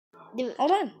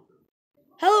Hold on.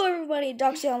 Hello everybody,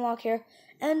 Doxy Unlock here,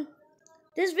 and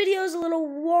this video is a little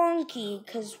wonky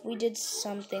because we did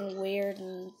something weird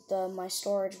and my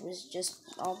storage was just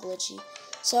all glitchy.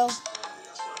 So,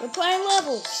 we're playing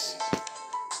levels.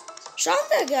 Shot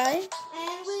that guy.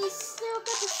 And we still got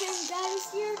the same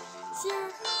guys here.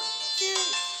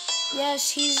 Yes,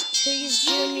 he's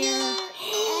Junior.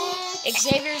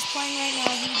 Xavier's playing right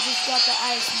now. He just got the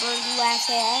iceberg last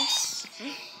ass.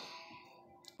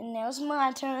 And now it's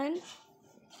my turn.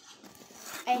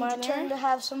 My turn to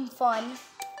have some fun.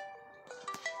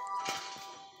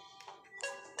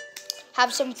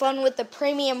 Have some fun with the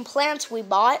premium plants we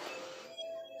bought.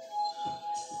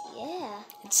 Yeah.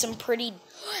 It's some pretty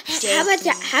How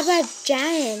about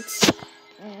giants?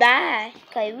 Bye,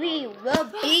 cause we will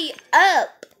be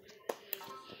up.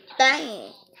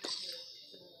 Bang.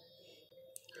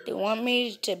 They want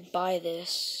me to buy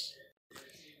this.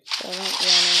 I don't want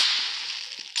it.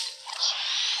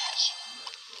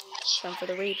 Time for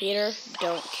the repeater.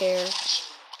 Don't care.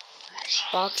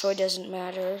 Bok choy doesn't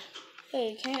matter.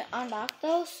 Hey, can you unlock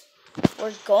those?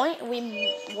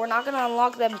 We're not gonna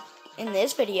unlock them in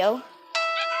this video.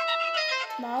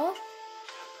 No?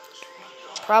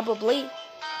 Probably.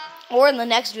 Or in the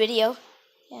next video.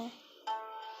 Yeah.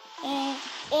 And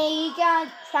you got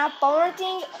fast forward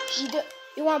thing.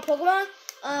 You want Pokemon?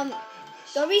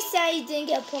 Don't be sad you didn't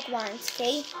get Pokemon,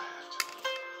 okay?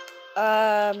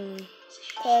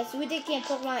 Cause we didn't get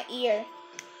Pokemon either.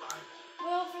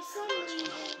 Well, for some reason.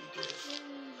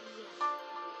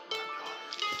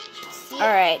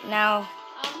 Alright, now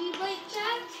We like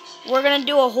that. we're gonna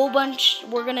do a whole bunch.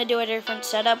 We're gonna do a different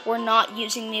setup. We're not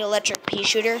using the electric pea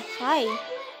shooter. Hi.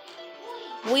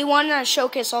 We want to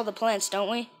showcase all the plants, don't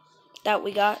we? That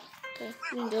we got. Okay,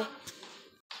 we can do.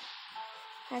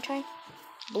 Can I try?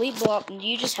 Bleep blop.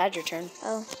 You just had your turn.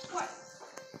 Oh.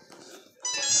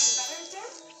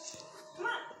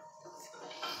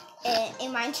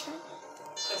 In my turn.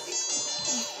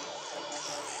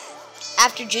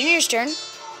 After Junior's turn.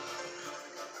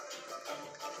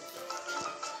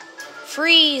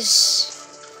 Freeze,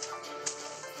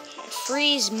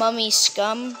 mummy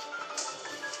scum.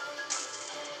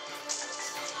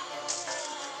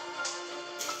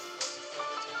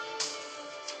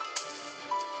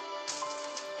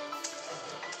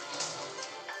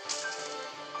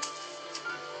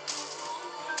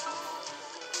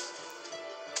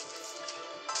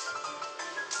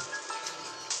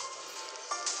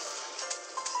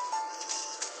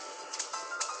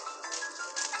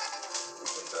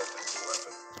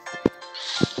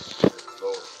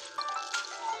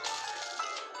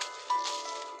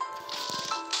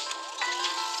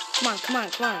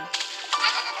 Come on.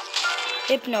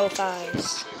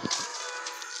 Hypnotize.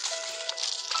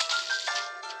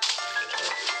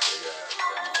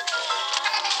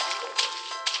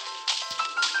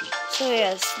 So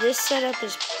yes, this setup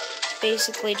is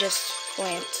basically just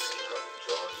plants.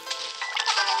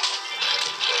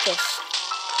 Just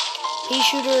pea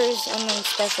shooters and then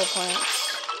special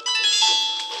plants.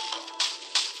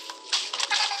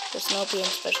 The Snoopy and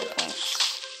special plants.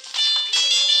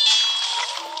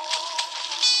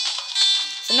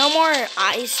 So no more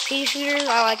ice pea shooters,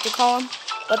 I like to call them,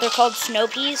 but they're called snow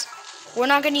peas. We're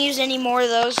not going to use any more of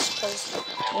those because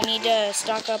we need to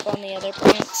stock up on the other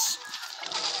plants.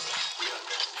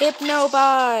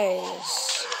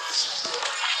 Hypnotize.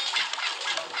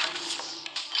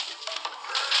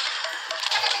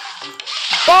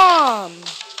 Bomb.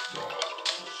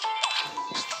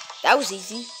 That was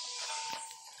easy.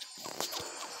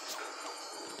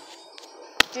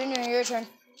 Junior, your turn.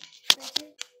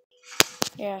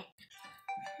 Yeah.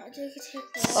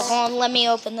 Hold on, let me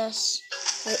open this.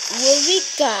 What we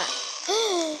got?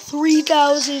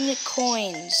 3,000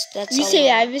 coins. That's You a say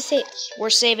lot. that. You say.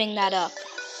 We're saving that up.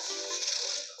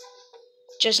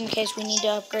 Just in case we need to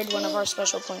upgrade one of our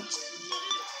special plants.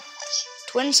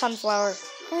 Twin sunflower.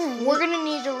 We're going to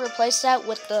need to replace that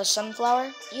with the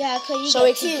sunflower. Yeah, cause So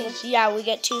you get two. Yeah, we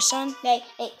get 2 sun. Hey,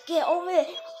 get over it.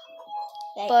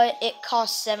 But it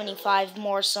costs 75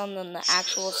 more sun than the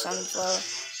actual sunflower.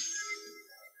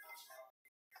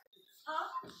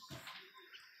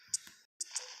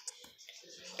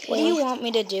 What do you want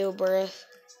me to do, Brith?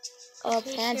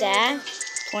 Plant that.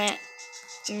 Plant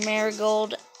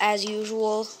marigold as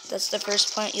usual. That's the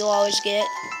first plant you'll always get.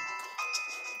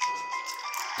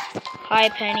 Hi,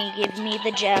 Penny. Give me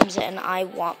the gems and I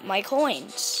want my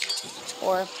coins.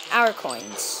 Or our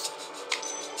coins.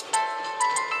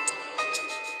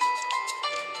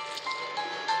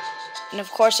 And of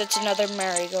course, it's another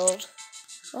marigold.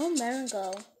 Oh,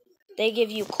 marigold. They give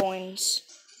you coins.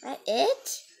 That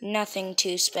it? Nothing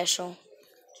too special.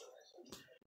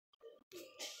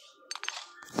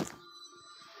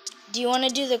 Do you want to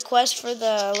do the quest for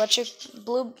the electric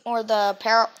blue or the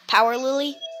power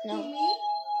lily? No.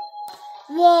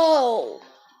 Whoa.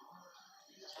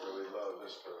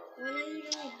 When are you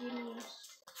gonna do this?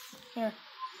 Here.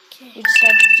 We just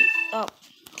had to do. Oh,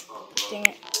 dang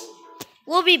it.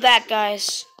 We'll be back,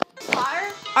 guys.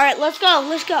 Fire? All right, let's go.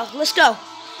 Let's go. Let's go.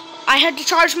 I had to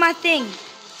charge my thing.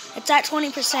 It's at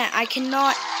 20%. I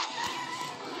cannot.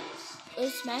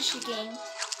 Let's smash the game.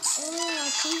 Oh, I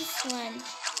play this one.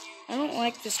 I don't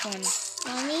like this one.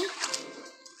 Mommy?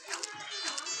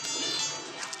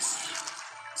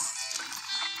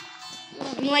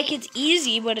 I'm like, it's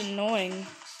easy but annoying.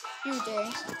 You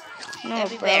dare. No,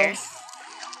 bro.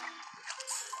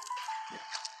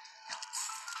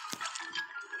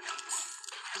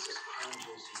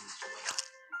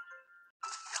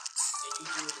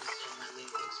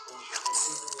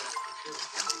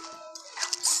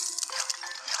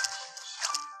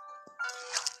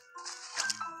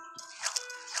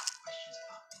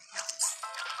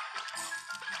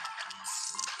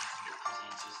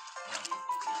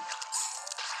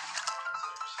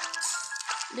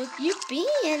 Look, you're being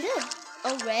it.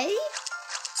 Look. Already?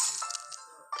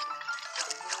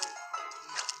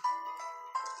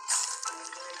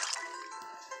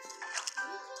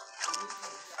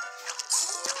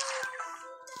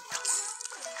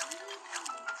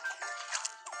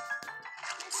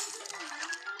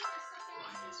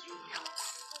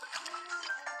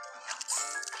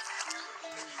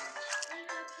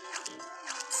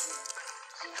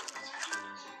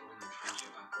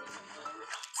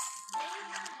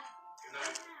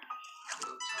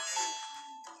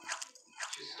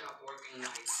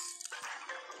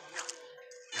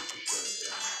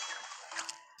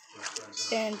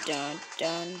 Dun dun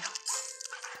dun.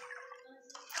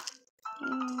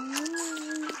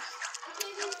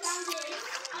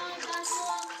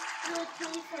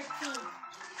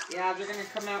 Yeah, they're gonna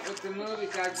come out with the movie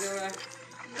Godzilla.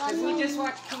 Because we just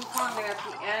watched King Kong, and at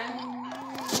the end,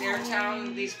 they're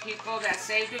telling these people that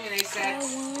saved him, and they said,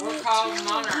 we're called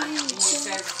monarchs. And he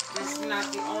says, this is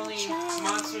not the only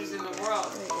monsters in the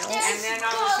world. And then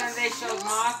all of a sudden they showed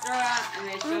Mothra, and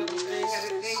they showed the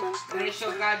three-headed thing, and they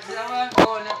showed Godzilla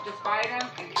going up to fight him,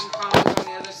 and King Kong was on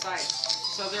the other side.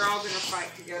 So they're all gonna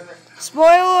fight together.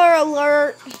 Spoiler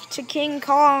alert to King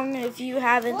Kong if you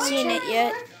haven't seen it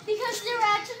yet. Because they're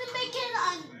actually making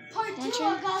part 2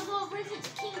 of Godzilla versus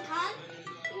King Kong.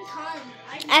 King Kong.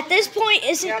 At this point,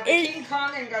 isn't King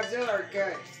Kong and Godzilla are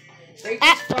good. They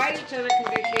just fight each other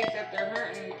because they think that they're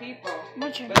hurting people.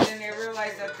 But then they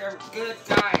realize that they're good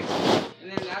guys.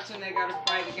 And then that's when they gotta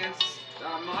fight against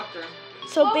Mothra.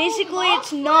 So basically,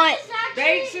 it's not.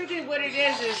 Basically, what it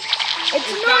is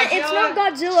It's not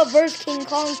Godzilla versus King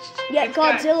Kong. Yeah, It's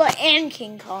Godzilla and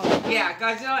King Kong. Yeah,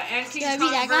 Godzilla and King Can I be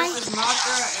Kong that guy? versus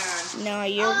Mothra and... No,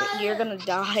 you're gonna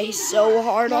die so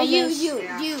hard on this.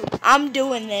 You. I'm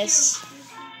doing this.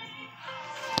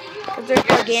 'Cause there's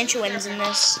gargantuans in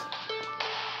this.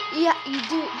 Yeah, you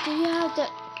do. Do you have the?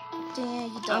 Yeah,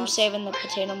 you don't. I'm saving the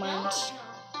potato mines.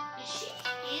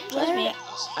 Trust me,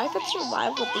 I could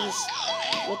survive with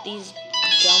these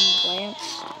dumb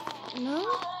plants.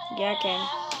 No. Yeah, I can.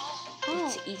 Oh.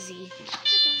 It's easy.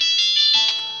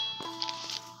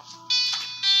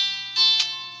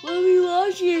 Let me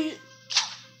watch it.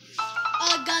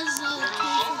 Godzilla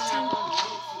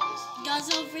 2015.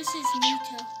 Godzilla versus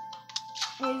Muto.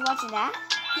 Are you watching that?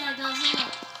 Yeah, Godzilla.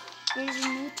 There's a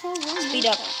Muto. Speed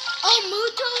up. Oh,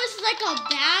 Muto is like a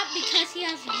bat because he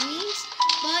has wings,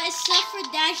 but except for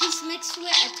that, he's mixed with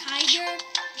a tiger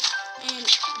and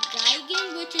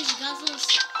Gigan, which is Godzilla's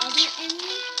other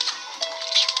enemy.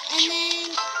 And then,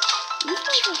 You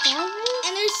guys are surviving?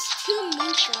 and there's 2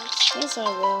 Mutos. Yes, I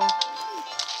will.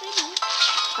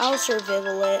 I'll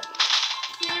survival it.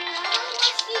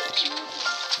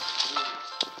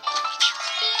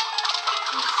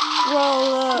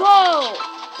 Whoa!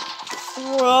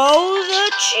 Throw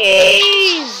the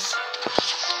cheese.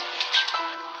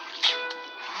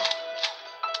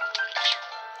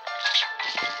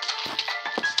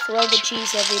 Throw the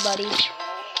cheese, everybody.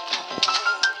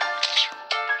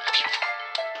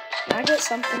 Can I get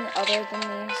something other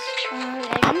than these?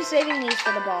 Are you saving these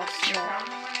for the boss? No. I'm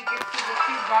gonna get to the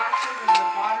 2 boxes and the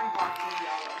bottom box is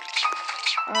yellow.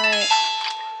 Alright.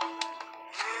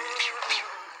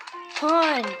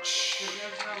 Punch.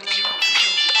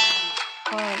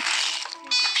 Punch.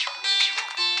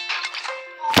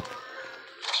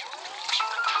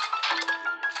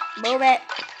 Move it.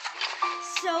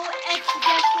 So it's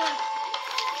guess what?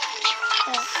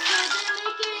 So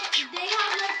they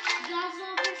have like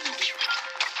Godzilla versus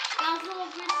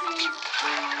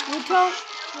Muto?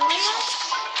 Korea.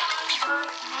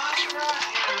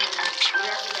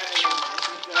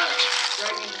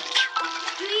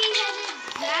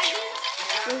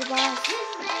 Where's the boss?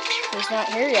 He's not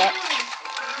here yet.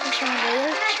 He's coming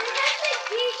later.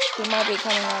 He might be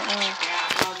coming right now. Yeah,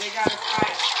 no, they gotta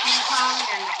fight. King Kong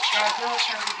and Godzilla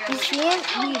come together. You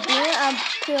didn't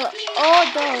kill all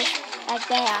those right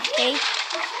there, okay?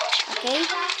 Okay?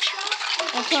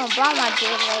 I'm gonna bomb my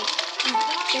dude, like,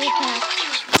 get it past.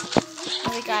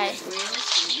 Alright, guys.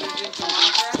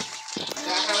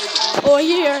 Oh,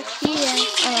 here.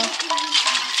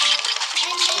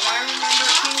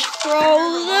 Throw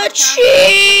the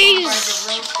cheese!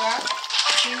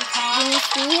 Did you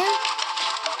see him?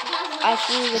 I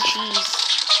threw the cheese.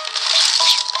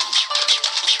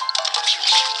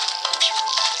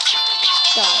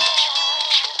 Die.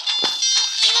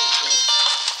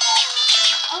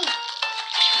 Oh, die.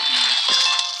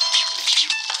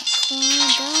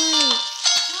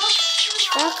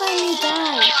 That guy may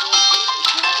die.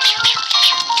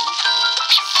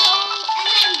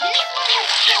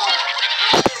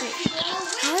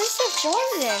 How is it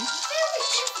frozen?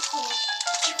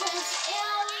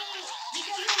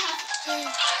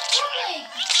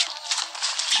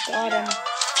 Got him.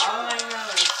 All I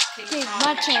know is Dude,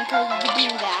 my chance to be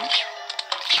doing that.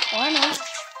 Oh, I know.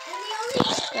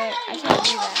 But I can't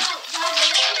do that.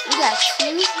 We got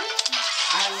two.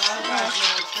 I love that.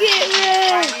 Get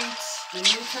it! The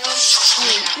new code.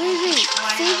 Wait.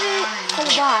 Save it for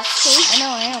the boss, okay? I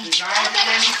know I am. The guy, and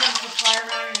then he comes to fly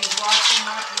around and he's watching,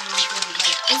 and he's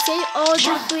like, And save all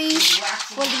the please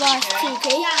for the boss too,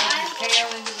 okay?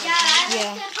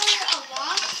 Yeah.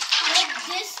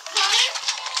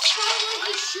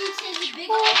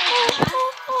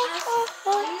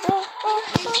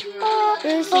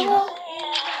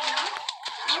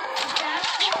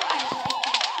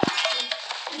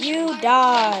 You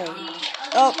die.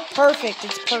 Oh, perfect.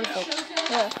 It's perfect.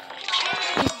 Look.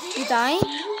 You dying?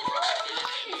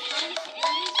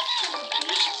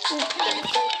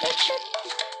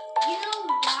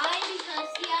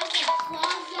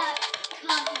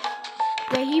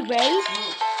 Did he raise?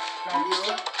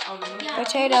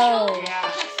 Potato.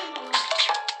 Yeah,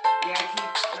 I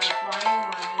keep flying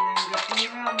one, and then the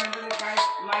female, remember the guy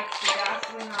likes the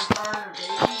gasoline on fire in her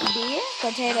baby? Deer?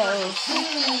 Potatoes.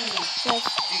 Yes.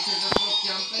 Because they're both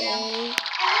jumping.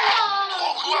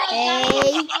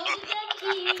 Hey.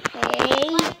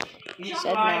 He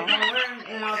Said flies no. over,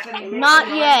 and all of a sudden he Not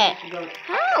lifts yet. He goes,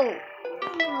 How? all of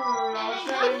a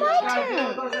sudden, my Godzilla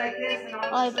turn. goes like this, and all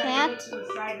Oh, of a you sudden he can't? looks to the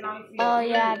side, and all you see is Oh,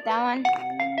 yeah, that one.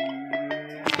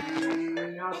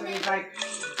 and all of a sudden he's like,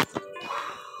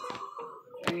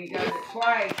 and he does it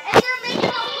twice. And they're making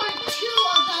a part 2 of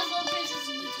Godzilla vs.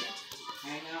 Mutant. I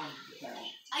know.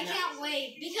 I can't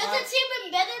wait because it's even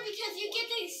better because you get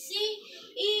to see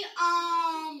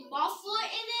Waffle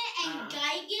in it and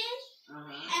Gigan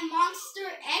and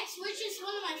Monster X, which is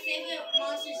one of my favorite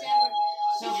monsters ever.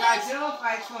 So Godzilla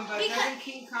fights one, but doesn't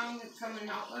King Kong come and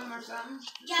help him or something?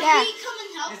 Yeah, he come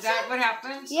and help Is that what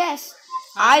happens? Yes.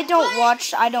 I don't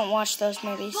watch those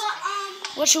movies.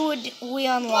 But What should we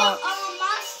unlock?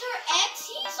 Monster X,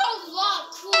 he's a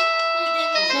lot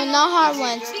cooler than No, not hard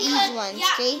ones, easy ones,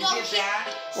 okay? Is it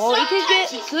bad? Well, you could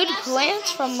get good plants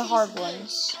from the hard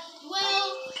ones.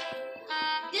 Well,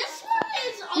 this one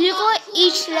is a You lot got cooler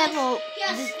each because level. he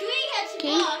has 3 heads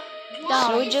Okay. block.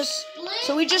 So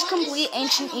we just complete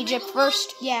ancient Egypt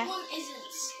first. Yeah. One isn't.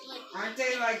 Aren't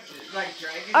they like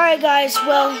dragons? Alright guys,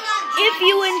 well, if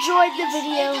you enjoyed the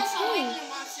video,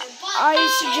 I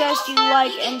suggest you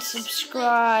like and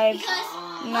subscribe.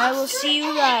 And I will see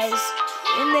you guys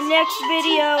in the next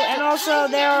video. And also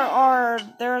there are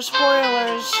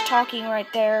spoilers talking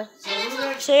right there.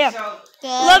 So yeah.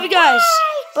 Love you guys.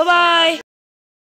 Bye bye.